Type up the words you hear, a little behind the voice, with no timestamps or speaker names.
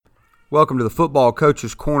Welcome to the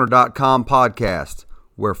FootballCoachesCorner.com podcast,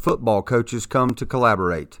 where football coaches come to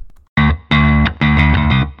collaborate.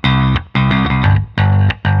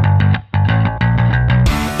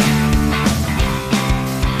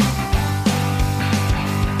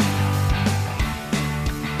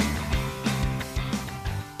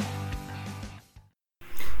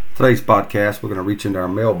 Today's podcast, we're going to reach into our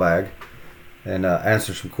mailbag and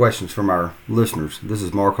answer some questions from our listeners. This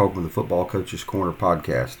is Mark Holcomb, the Football Coaches Corner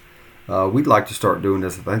podcast. We'd like to start doing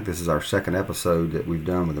this. I think this is our second episode that we've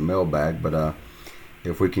done with the mailbag, but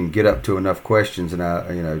if we can get up to enough questions, and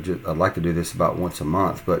I'd like to do this about once a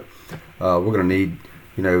month. But we're going to need,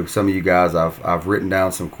 some of you guys. I've written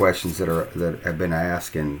down some questions that have been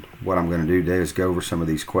asked, and what I'm going to do today is go over some of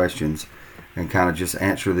these questions and kind of just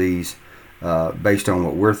answer these based on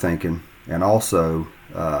what we're thinking, and also,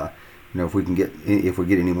 if we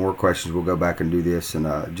get any more questions, we'll go back and do this. And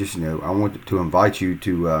I want to invite you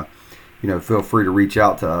to. Feel free to reach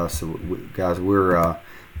out to us. Guys, we're,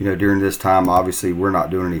 during this time, obviously, we're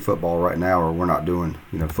not doing any football right now, or we're not doing,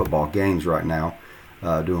 football games right now,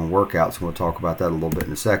 doing workouts. And we'll talk about that a little bit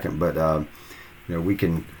in a second. But, we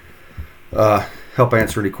can help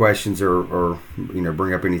answer any questions or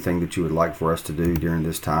bring up anything that you would like for us to do during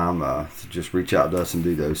this time. So just reach out to us and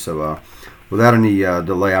do those. So without any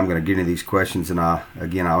delay, I'm going to get into these questions. And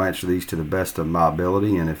I'll answer these to the best of my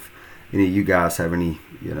ability. And if any of you guys have any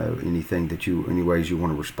ways you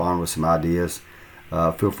want to respond with some ideas,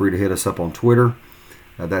 feel free to hit us up on Twitter.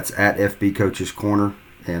 That's at FB Coaches Corner,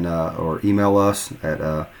 and or email us at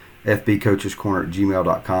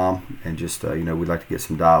fbcoachescorner@gmail.com, and just we'd like to get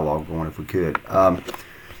some dialogue going if we could.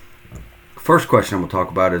 First question I'm going to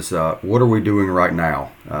talk about is what are we doing right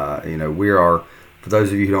now? We are, for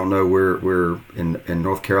those of you who don't know, we're in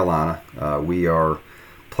North Carolina. We are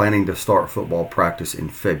planning to start football practice in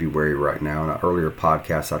February right now. In an earlier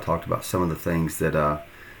podcast, I talked about some of the things that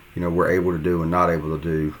we're able to do and not able to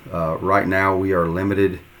do. Right now, we are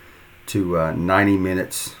limited to 90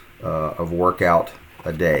 minutes of workout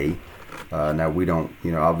a day. Now, we don't,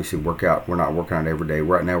 obviously work out. We're not working out every day.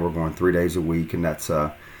 Right now, we're going 3 days a week, and that's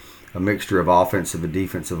a mixture of offensive and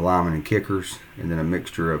defensive linemen and kickers, and then a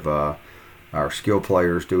mixture of our skill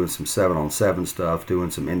players doing some 7-on-7 stuff,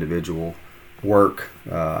 doing some individual work.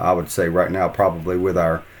 I would say right now, probably with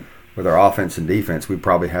our offense and defense, we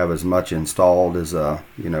probably have as much installed as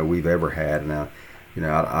we've ever had. Now,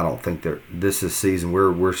 I don't think that this is season.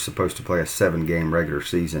 We're supposed to play a 7-game regular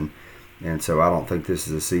season, and so I don't think this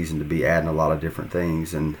is a season to be adding a lot of different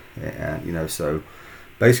things. And so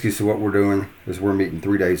basically, what we're doing is we're meeting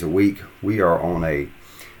 3 days a week. We are on an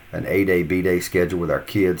A-day, B-day schedule with our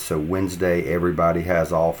kids. So Wednesday, everybody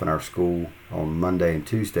has off in our school. On Monday and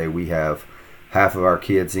Tuesday, we have half of our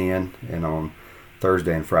kids in, and on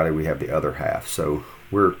Thursday and Friday we have the other half. So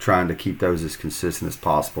we're trying to keep those as consistent as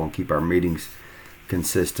possible and keep our meetings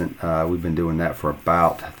consistent. We've been doing that for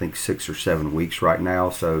about, I think, 6 or 7 weeks right now.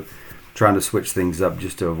 So trying to switch things up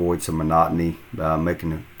just to avoid some monotony,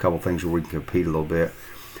 making a couple things where we can compete a little bit.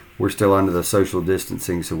 We're still under the social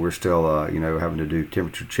distancing, so we're still having to do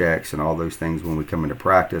temperature checks and all those things when we come into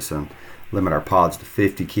practice, and limit our pods to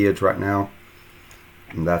 50 kids right now.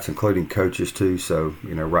 And that's including coaches too. So,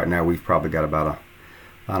 right now we've probably got about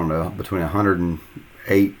between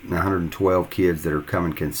 108 and 112 kids that are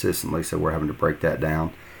coming consistently. So we're having to break that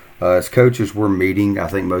down. As coaches, we're meeting. I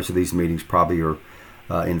think most of these meetings probably are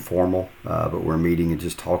informal, but we're meeting and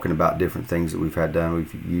just talking about different things that we've had done.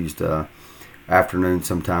 We've used afternoons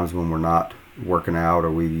sometimes when we're not working out,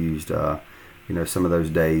 or we've used some of those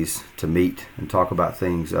days to meet and talk about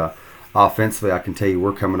things. Offensively, I can tell you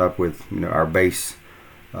we're coming up with our base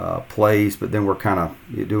plays, but then we're kind of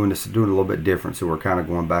doing a little bit different. So we're kind of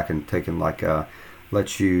going back and taking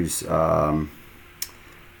let's use 4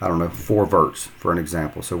 verts for an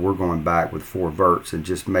example. So we're going back with 4 verts and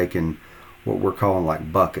just making what we're calling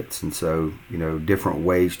like buckets. And so different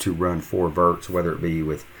ways to run 4 verts, whether it be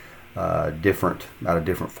with different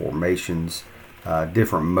formations,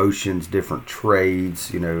 different motions, different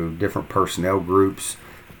trades, different personnel groups.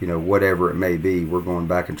 Whatever it may be, we're going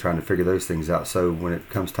back and trying to figure those things out. So when it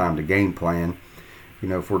comes time to game plan,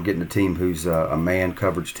 if we're getting a team who's a man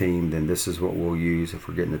coverage team, then this is what we'll use. If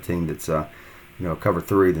we're getting a team that's cover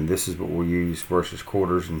 3, then this is what we'll use versus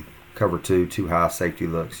quarters and cover 2, 2 high safety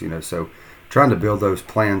looks. So trying to build those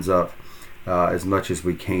plans up as much as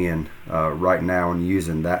we can right now, and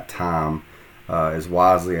using that time as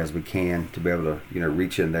wisely as we can to be able to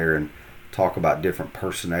reach in there and talk about different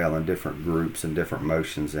personnel and different groups and different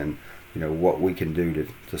motions, and what we can do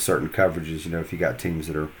to certain coverages. If you got teams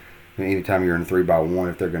that are, anytime you're in a 3-by-1,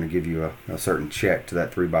 if they're going to give you a certain check to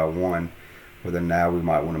that 3-by-1, Well, then now we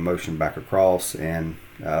might want to motion back across and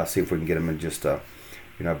see if we can get them in just a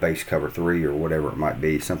base cover 3 or whatever it might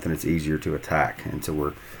be, something that's easier to attack. And so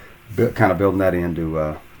we're kind of building that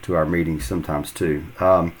into to our meetings sometimes too.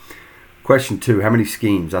 Question 2: how many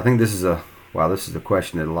schemes? I think this is a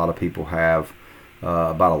question that a lot of people have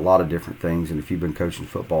about a lot of different things. And if you've been coaching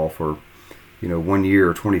football for 1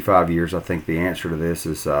 year or 25 years, I think the answer to this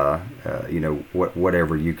is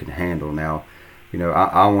whatever you can handle. Now,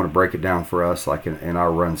 I want to break it down for us, like in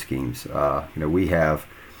our run schemes. We have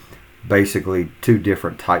basically 2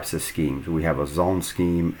 different types of schemes. We have a zone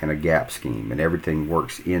scheme and a gap scheme, and everything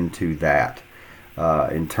works into that.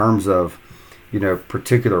 In terms of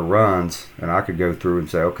particular runs, and I could go through and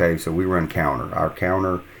say, okay, so we run counter. Our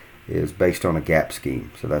counter is based on a gap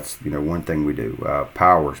scheme, so that's one thing we do.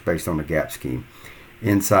 Power is based on a gap scheme.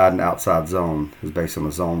 Inside and outside zone is based on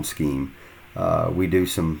a zone scheme. We do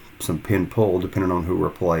some pin pull depending on who we're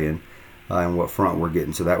playing and what front we're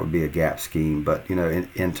getting, so that would be a gap scheme. But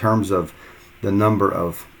in terms of the number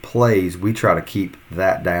of plays, we try to keep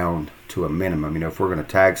that down to a minimum. If we're going to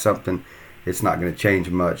tag something, it's not going to change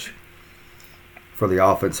much for the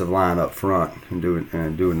offensive line up front and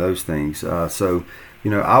doing those things. So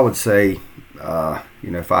I would say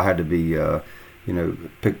if I had to be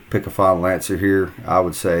pick a final answer here, I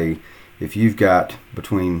would say if you've got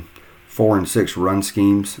between 4 and 6 run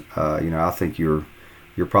schemes, I think you're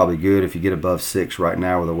probably good. If you get above 6 right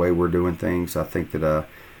now with the way we're doing things, I think that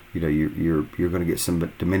you're going to get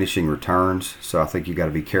some diminishing returns. So I think you got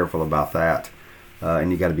to be careful about that,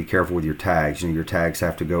 and you got to be careful with your tags. Your tags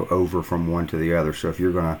have to go over from one to the other. So if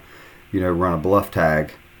you're going to run a bluff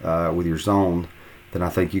tag with your zone, then I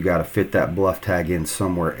think you got to fit that bluff tag in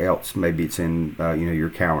somewhere else. Maybe it's in your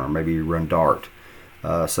counter. Maybe you run dart.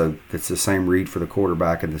 So it's the same read for the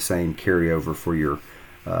quarterback and the same carryover for your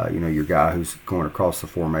guy who's going across the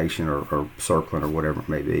formation or circling or whatever it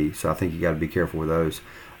may be. So I think you got to be careful with those.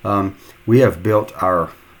 We have built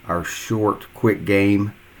our short, quick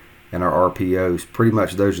game and our RPOs. Pretty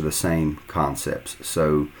much those are the same concepts.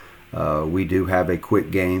 So we do have a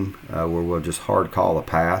quick game where we'll just hard call a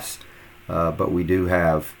pass. But we do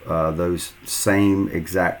have those same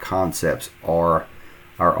exact concepts are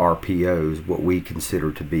our RPOs, what we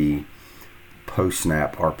consider to be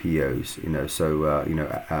post-snap RPOs.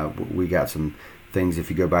 So we got some things. If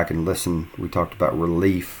you go back and listen, we talked about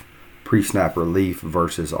relief, pre-snap relief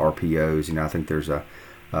versus RPOs. I think there's a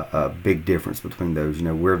big difference between those.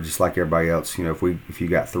 We're just like everybody else. If you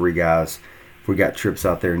got 3 guys, if we got trips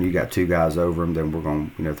out there and you got 2 guys over them, then we're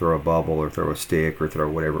going to throw a bubble or throw a stick or throw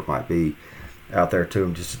whatever it might be out there to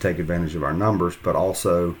them just to take advantage of our numbers. But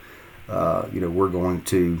also, we're going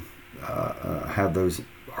to have those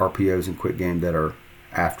RPOs in quick game that are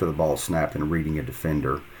after the ball snapped and reading a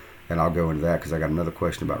defender. And I'll go into that because I got another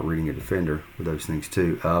question about reading a defender with those things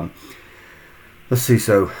too. Let's see.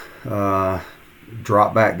 So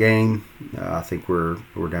drop back game, I think we're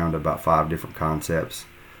down to about 5 different concepts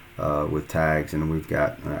with tags, and we've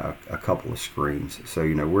got a couple of screens. So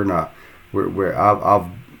I've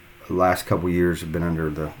the last couple of years have been under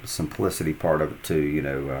the simplicity part of it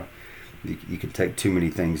too. You can take too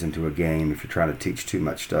many things into a game if you're trying to teach too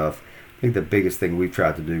much stuff. I think the biggest thing we've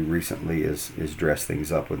tried to do recently is dress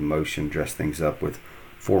things up with motion, dress things up with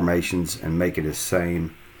formations, and make it as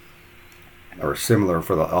same or similar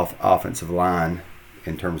for the offensive line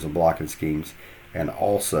in terms of blocking schemes, and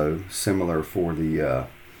also similar for the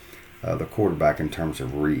quarterback in terms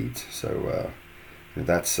of reads. So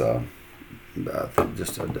that's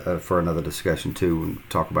just for another discussion too. We'll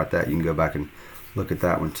talk about that. You can go back and look at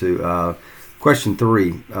that one too. Question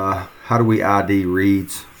 3, how do we ID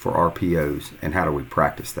reads for RPOs, and how do we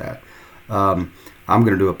practice that? I'm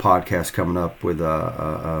going to do a podcast coming up with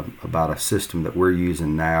about a system that we're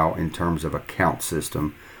using now in terms of a count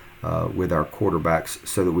system with our quarterbacks,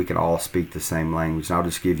 so that we can all speak the same language. And I'll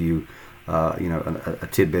just give you a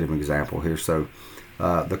tidbit of an example here. So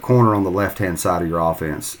the corner on the left-hand side of your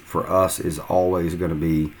offense for us is always going to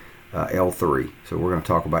be L3. So we're going to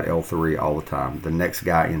talk about L3 all the time. The next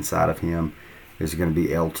guy inside of him is going to be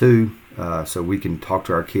L2. So we can talk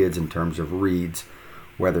to our kids in terms of reads,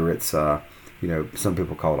 whether it's some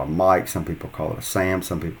people call it a Mike, some people call it a Sam,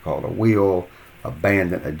 some people call it a wheel, a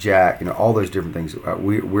bandit, a jack, all those different things.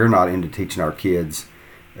 We're not into teaching our kids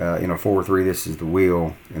in a 4-3 this is the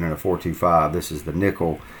wheel, and in a 4-2-5 this is the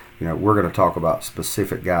nickel. We're going to talk about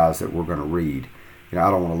specific guys that we're going to read. I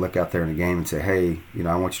don't want to look out there in the game and say, hey,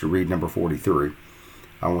 I want you to read number 43.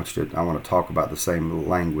 I want to talk about the same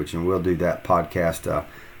language, and we'll do that podcast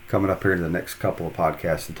coming up here in the next couple of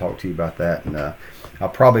podcasts to talk to you about that. And I'll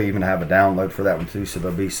probably even have a download for that one too, so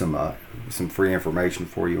there'll be some free information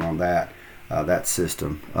for you on that. that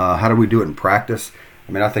system. How do we do it in practice?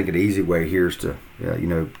 I mean, I think an easy way here is to,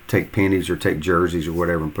 take pennies or take jerseys or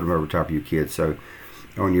whatever and put them over top of your kids. So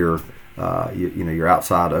on your, your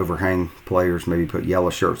outside overhang players, maybe put yellow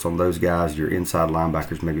shirts on those guys. Your inside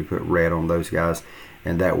linebackers, maybe put red on those guys.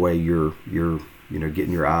 And that way you're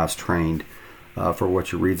getting your eyes trained for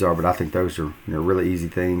what your reads are. But I think those are, really easy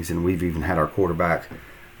things. And we've even had our quarterback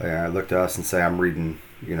look to us and say, I'm reading,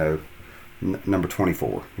 number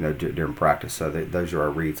 24, during practice. So those are our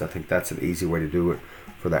reads. I think that's an easy way to do it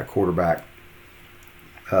for that quarterback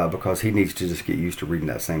because he needs to just get used to reading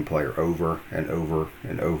that same player over and over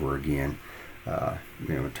and over again,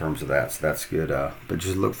 in terms of that. So that's good. But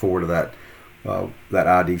just look forward to that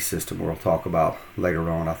ID system we'll talk about later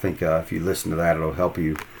on. I think if you listen to that, it'll help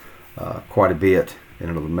you quite a bit, and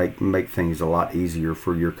it'll make things a lot easier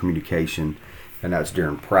for your communication. And that's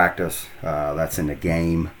during practice. That's in the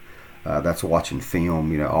game. That's watching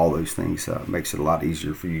film, all those things makes it a lot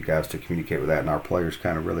easier for you guys to communicate with that. And our players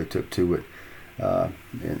kind of really took to it,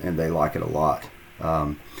 and they like it a lot.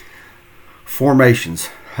 Formations.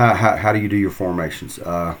 How do you do your formations?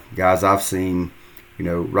 Guys, I've seen,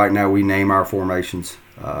 right now we name our formations.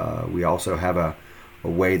 We also have a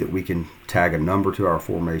way that we can tag a number to our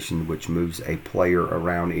formation, which moves a player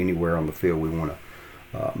around anywhere on the field we want to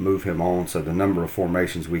move him on. So the number of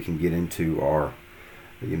formations we can get into are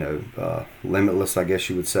limitless, I guess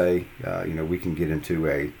you would say. We can get into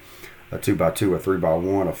a 2x2, a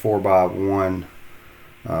 3x1, a 4x1,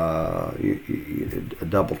 a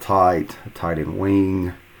double tight, a tight end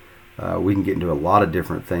wing. We can get into a lot of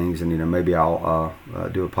different things, and maybe I'll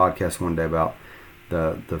do a podcast one day about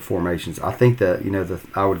the formations. I think that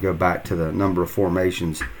I would go back to the number of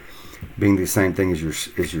formations being the same thing as your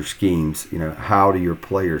schemes. How do your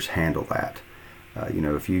players handle that?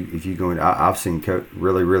 If you go in, I've seen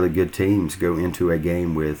really, really good teams go into a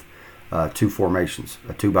game with two formations,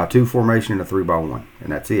 a 2x2 formation and a 3x1,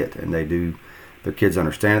 and that's it. And their kids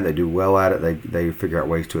understand it. They do well at it. They figure out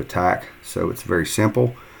ways to attack. So it's very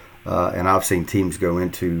simple. And I've seen teams go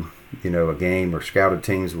into, a game or scouted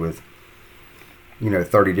teams with,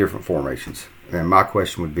 30 different formations. And my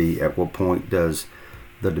question would be, at what point does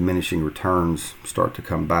the diminishing returns start to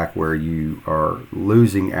come back where you are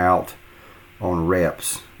losing out on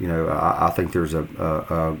reps? I think there's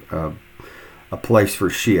a place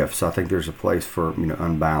for shifts. I think there's a place for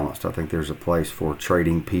unbalanced. I think there's a place for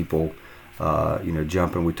trading people.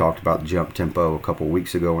 Jumping. We talked about jump tempo a couple of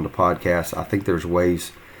weeks ago on the podcast. I think there's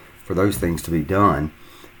ways for those things to be done,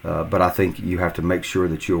 but I think you have to make sure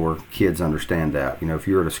that your kids understand that. If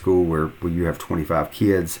you're at a school where you have 25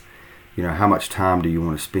 kids, how much time do you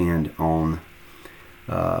want to spend on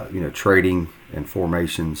trading and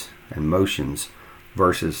formations and motions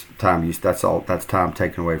versus time use? That's time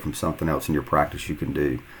taken away from something else in your practice you can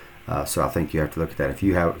do. So I think you have to look at that. If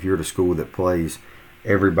you're at a school that plays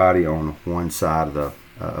everybody on one side of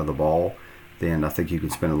the ball, then I think you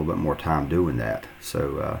can spend a little bit more time doing that.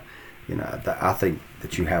 So I think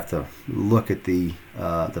that you have to look at the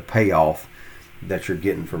payoff that you're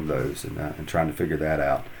getting from those and trying to figure that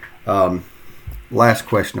out. Last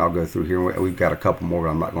question I'll go through here. We've got a couple more, but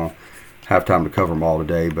I'm not going to have time to cover them all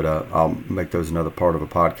today, but I'll make those another part of a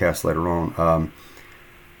podcast later on.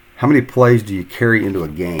 How many plays do you carry into a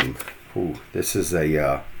game? Ooh, this is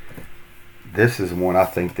one I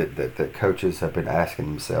think that coaches have been asking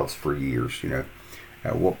themselves for years.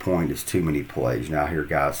 At what point is too many plays? Now I hear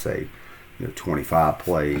guys say, 25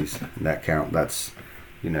 plays, and that's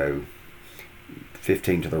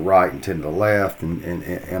 15 to the right and 10 to the left,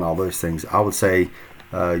 and all those things. I would say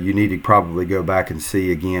you need to probably go back and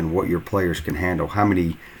see again what your players can handle. How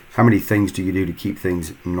many things do you do to keep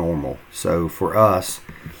things normal? So for us,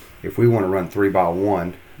 if we want to run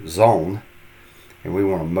 3x1 zone, and we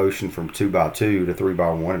want to motion from 2x2 to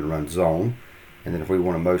 3x1 and run zone, and then if we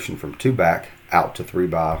want to motion from 2 back out to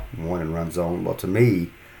 3x1 and run zone, well, to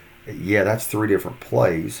me, yeah, that's 3 different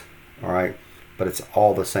plays, all right, but it's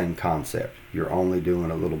all the same concept. You're only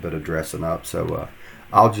doing a little bit of dressing up. So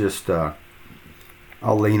I'll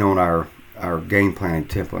lean on our game planning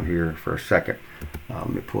template here for a second. Let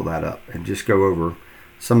me pull that up and just go over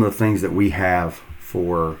some of the things that we have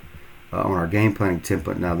for on our game planning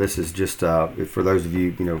template. Now, this is just for those of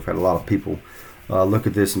you, we've had a lot of people look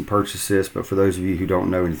at this and purchase this, but for those of you who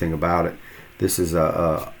don't know anything about it, this is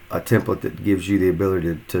a template that gives you the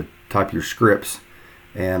ability to type your scripts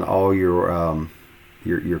and all your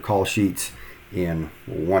call sheets in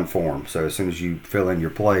one form. So as soon as you fill in your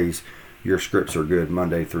plays, your scripts are good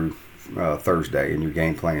Monday through Thursday, and your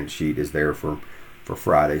game plan sheet is there for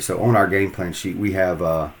Friday. So on our game plan sheet, we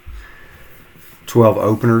have 12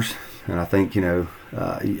 openers, and I think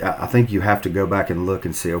I think you have to go back and look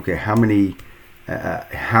and see, okay, how many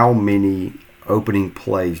opening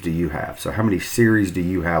plays do you have? So how many series do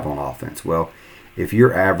you have on offense? Well, if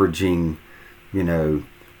you're averaging,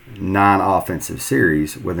 9 offensive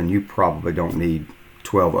series, well, then you probably don't need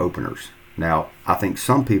 12 openers. Now, I think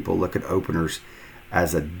some people look at openers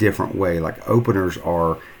as a different way. Like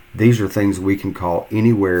these are things we can call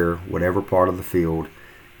anywhere, whatever part of the field,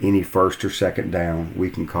 any first or second down, we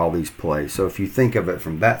can call these plays. So if you think of it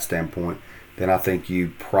from that standpoint, then I think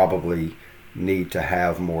you probably need to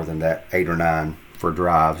have more than that 8 or 9 for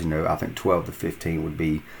drives. I think 12 to 15 would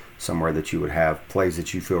be somewhere that you would have plays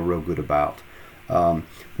that you feel real good about.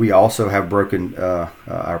 We also have broken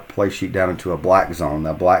our play sheet down into a black zone.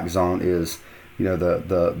 Now, black zone is,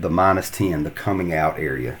 the -10, the coming out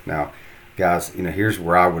area. Now, guys, here's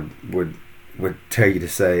where I would tell you to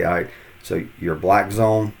say, all right, so your black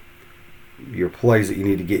zone, your plays that you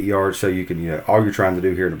need to get yards, so you can, all you're trying to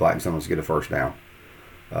do here in the black zone is get a first down,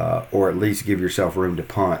 or at least give yourself room to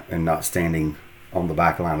punt and not standing on the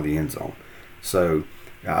back line of the end zone. So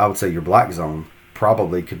I would say your black zone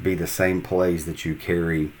probably could be the same plays that you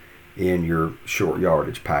carry in your short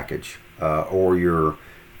yardage package, or your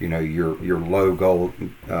low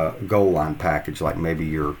goal line package, like maybe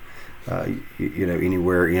your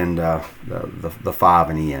anywhere in the 5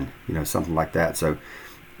 and in, something like that. So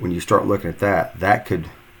when you start looking at that could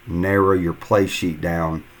narrow your play sheet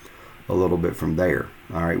down a little bit from there.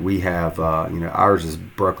 All right, we have ours is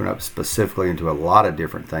broken up specifically into a lot of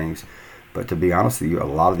different things. But to be honest with you, a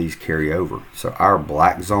lot of these carry over. So our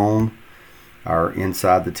black zone, our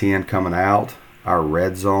inside the 10 coming out, our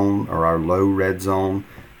red zone or our low red zone,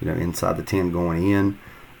 inside the 10 going in,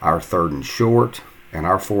 our third and short, and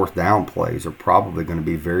our fourth down plays are probably going to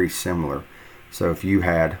be very similar. So if you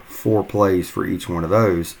had 4 plays for each one of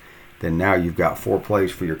those, then now you've got 4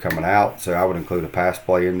 plays for your coming out. So I would include a pass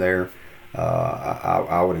play in there.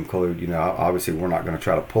 I would include, obviously we're not going to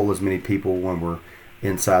try to pull as many people when we're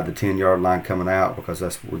inside the 10-yard line coming out, because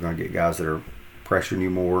that's we're going to get guys that are pressuring you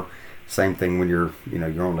more. Same thing when you're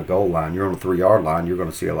on the goal line. You're on the 3-yard line, you're going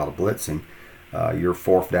to see a lot of blitzing. You're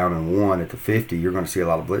 4th down and 1 at the 50, you're going to see a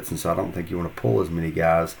lot of blitzing. So I don't think you want to pull as many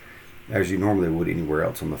guys as you normally would anywhere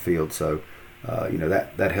else on the field. So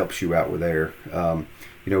that helps you out with there.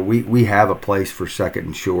 We have a place for second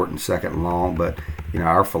and short and second and long, but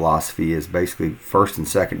our philosophy is basically first and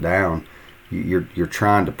second down. You're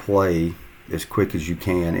trying to play as quick as you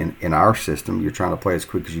can. In our system, you're trying to play as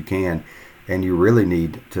quick as you can, and you really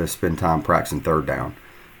need to spend time practicing third down.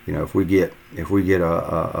 If we get an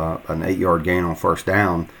 8-yard gain on first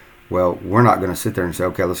down, well, we're not going to sit there and say,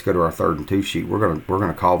 okay, let's go to our 3rd and 2 sheet. We're going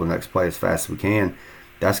to call the next play as fast as we can.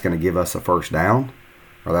 That's going to give us a first down,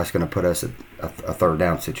 or that's going to put us at a third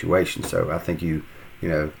down situation. So I think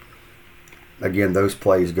again, those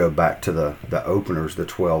plays go back to the openers, the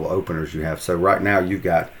 12 openers you have. So right now you've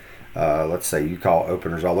got, let's say you call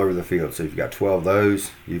openers all over the field. So you've got 12 of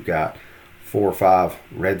those. You've got 4 or 5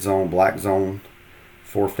 red zone, black zone,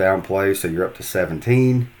 4th down plays. So you're up to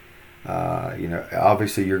 17.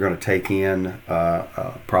 Obviously you're going to take in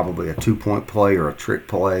probably a 2-point play or a trick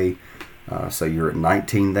play. So you're at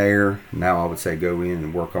 19 there. Now I would say go in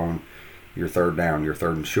and work on your third down, your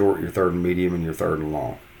third and short, your third and medium, and your third and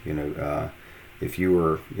long. If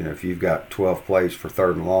you've got 12 plays for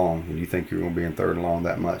third and long, and you think you're going to be in third and long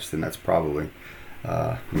that much, then that's probably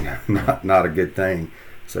not a good thing.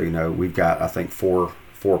 So we've got, I think, four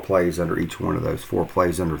plays under each one of those. 4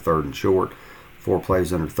 plays under third and short, 4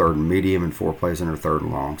 plays under third and medium, and 4 plays under third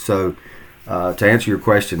and long. So to answer your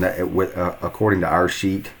question, according to our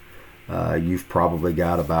sheet, you've probably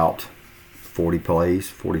got about 40 plays,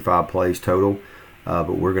 45 plays total,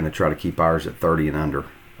 but we're going to try to keep ours at 30 and under,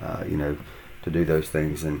 to do those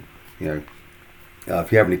things. And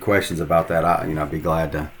if you have any questions about that, I'd be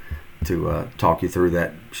glad to talk you through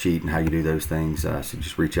that sheet and how you do those things. So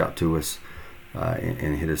just reach out to us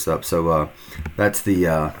and hit us up. So that's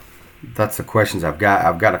the questions I've got.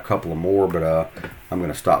 I've got a couple of more, but I'm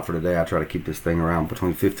going to stop for today. I try to keep this thing around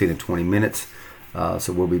between 15 and 20 minutes.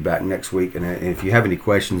 So we'll be back next week. And if you have any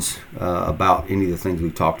questions about any of the things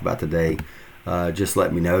we've talked about today, just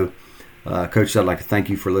let me know. Coach, I'd like to thank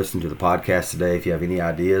you for listening to the podcast today. If you have any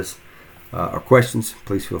ideas or questions,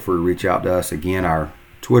 please feel free to reach out to us. Again, our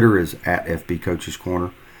Twitter is at FB Coaches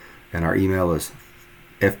Corner, and our email is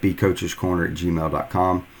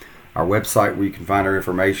fbcoachescorner@gmail.com. Our website where you can find our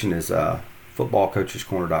information is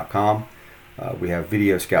footballcoachescorner.com. We have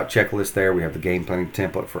video scout checklist there. We have the game planning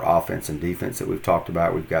template for offense and defense that we've talked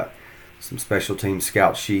about. We've got some special team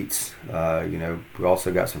scout sheets. We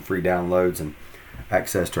also got some free downloads and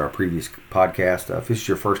access to our previous podcast. If this is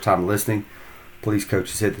your first time listening, please,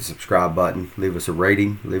 coaches, hit the subscribe button. Leave us a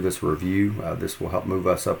rating. Leave us a review. This will help move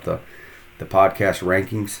us up the podcast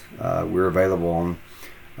rankings. We're available on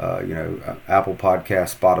Apple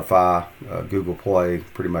Podcasts, Spotify, Google Play,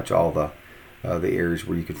 pretty much all the areas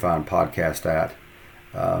where you can find podcast at.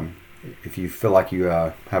 If you feel like you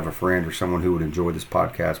have a friend or someone who would enjoy this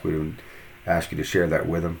podcast, we would ask you to share that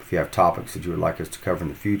with them. If you have topics that you would like us to cover in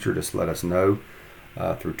the future, just let us know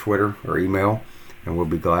through Twitter or email, and we'll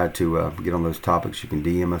be glad to get on those topics. You can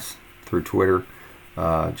DM us through Twitter.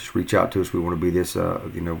 Just reach out to us. We want to be this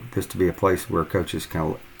to be a place where coaches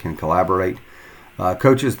can collaborate.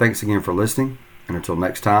 Coaches, thanks again for listening, and until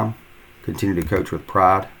next time, continue to coach with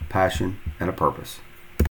pride, passion, and a purpose.